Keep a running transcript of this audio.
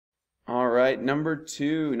right, number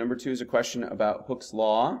two. Number two is a question about Hooke's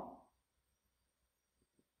law.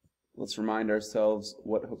 Let's remind ourselves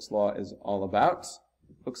what Hooke's law is all about.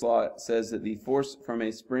 Hooke's law says that the force from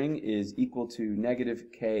a spring is equal to negative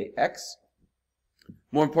kx.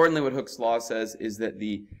 More importantly, what Hooke's law says is that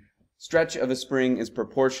the stretch of a spring is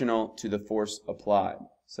proportional to the force applied.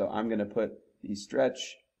 So I'm going to put the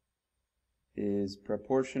stretch is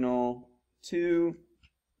proportional to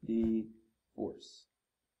the force.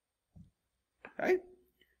 Okay?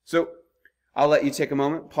 So I'll let you take a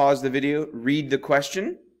moment, pause the video, read the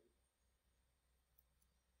question.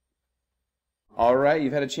 All right,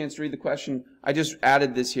 you've had a chance to read the question. I just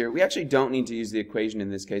added this here. We actually don't need to use the equation in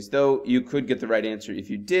this case, though you could get the right answer if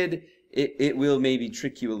you did. It will maybe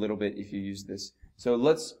trick you a little bit if you use this. So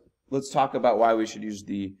let's talk about why we should use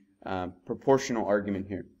the proportional argument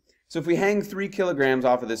here. So if we hang 3 kilograms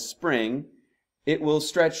off of this spring, it will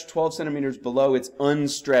stretch 12 centimeters below its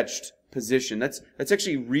unstretched position. That's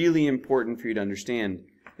actually really important for you to understand,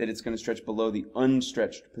 that it's going to stretch below the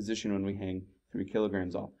unstretched position when we hang 3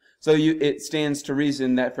 kilograms off. So it stands to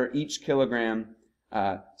reason that for each kilogram,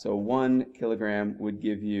 so 1 kilogram would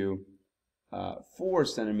give you 4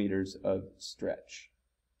 centimeters of stretch.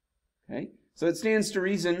 Okay? So it stands to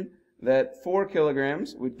reason that 4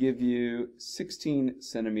 kilograms would give you 16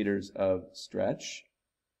 centimeters of stretch.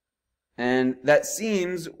 And that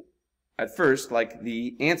seems, at first, like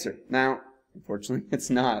the answer. Now, unfortunately,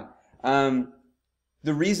 it's not.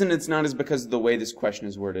 The reason it's not is because of the way this question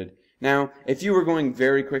is worded. Now, if you were going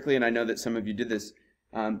very quickly, and I know that some of you did this,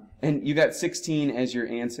 and you got 16 as your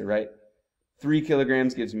answer, right? 3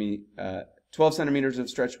 kilograms gives me 12 centimeters of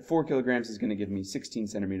stretch. 4 kilograms is going to give me 16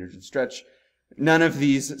 centimeters of stretch. None of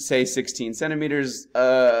these say 16 centimeters.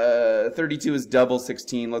 32 is double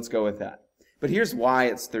 16. Let's go with that. But here's why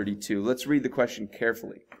it's 32. Let's read the question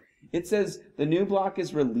carefully. It says the new block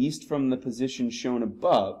is released from the position shown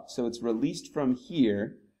above. So it's released from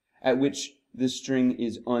here, at which the string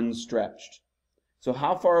is unstretched. So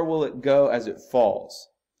how far will it go as it falls?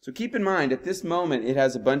 So keep in mind, at this moment, it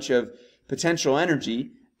has a bunch of potential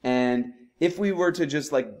energy, and if we were to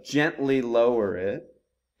just like gently lower it,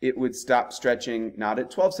 it would stop stretching not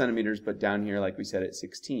at 12 centimeters, but down here, like we said, at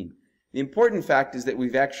 16. The important fact is that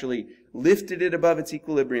we've actually lifted it above its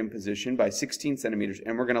equilibrium position by 16 centimeters,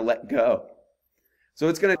 and we're going to let go. So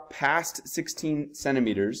it's going to past 16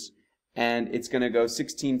 centimeters, and it's going to go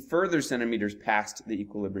 16 further centimeters past the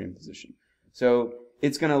equilibrium position. So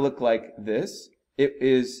it's going to look like this. It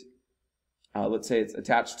is, let's say it's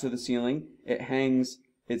attached to the ceiling. It hangs,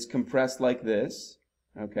 it's compressed like this,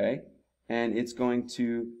 okay? And it's going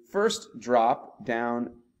to first drop down,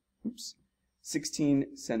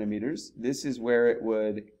 16 centimeters. This is where it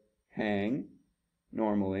would hang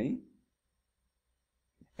normally.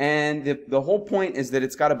 And the whole point is that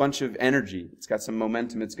it's got a bunch of energy. It's got some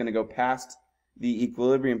momentum. It's going to go past the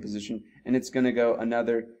equilibrium position, and it's going to go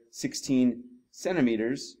another 16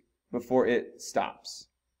 centimeters before it stops.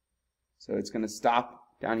 So it's going to stop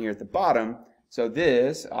down here at the bottom. So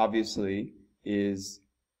this, obviously, is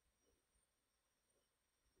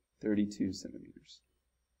 32 centimeters.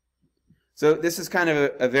 So this is kind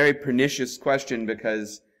of a very pernicious question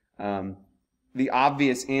because the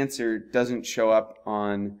obvious answer doesn't show up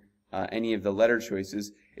on any of the letter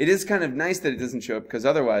choices. It is kind of nice that it doesn't show up because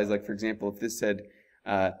otherwise, like for example, if this said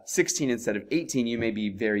 16 instead of 18, you may be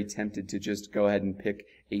very tempted to just go ahead and pick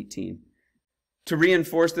 18. To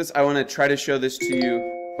reinforce this, I want to try to show this to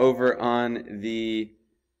you over on the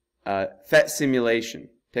PhET simulation.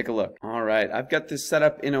 Take a look. All right, I've got this set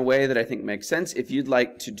up in a way that I think makes sense. If you'd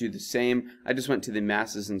like to do the same, I just went to the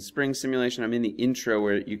masses and springs simulation. I'm in the intro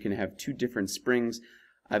where you can have 2 different springs.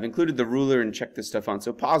 I've included the ruler and checked this stuff on.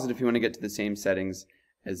 So pause it if you want to get to the same settings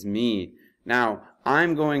as me. Now,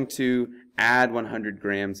 I'm going to add 100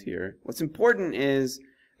 grams here. What's important is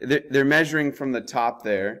they're measuring from the top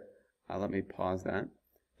there. Let me pause that.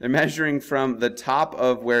 They're measuring from the top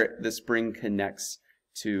of where the spring connects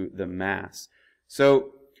to the mass.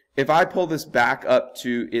 So if I pull this back up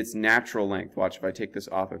to its natural length, watch if I take this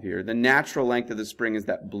off of here, the natural length of the spring is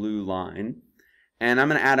that blue line, and I'm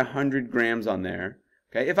going to add 100 grams on there.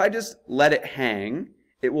 Okay, if I just let it hang,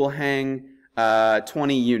 it will hang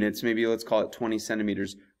 20 units, maybe let's call it 20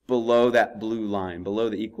 centimeters, below that blue line, below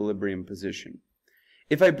the equilibrium position.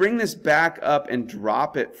 If I bring this back up and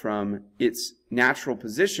drop it from its natural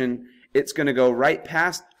position, it's going to go right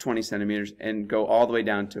past 20 centimeters and go all the way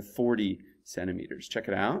down to 40 centimeters. Check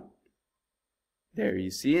it out. There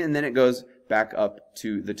you see, and then it goes back up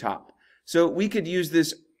to the top. So we could use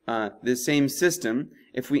this same system.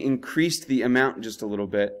 If we increased the amount just a little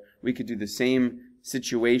bit, we could do the same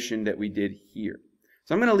situation that we did here.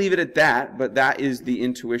 So I'm going to leave it at that, but that is the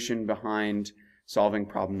intuition behind solving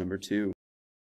problem number 2.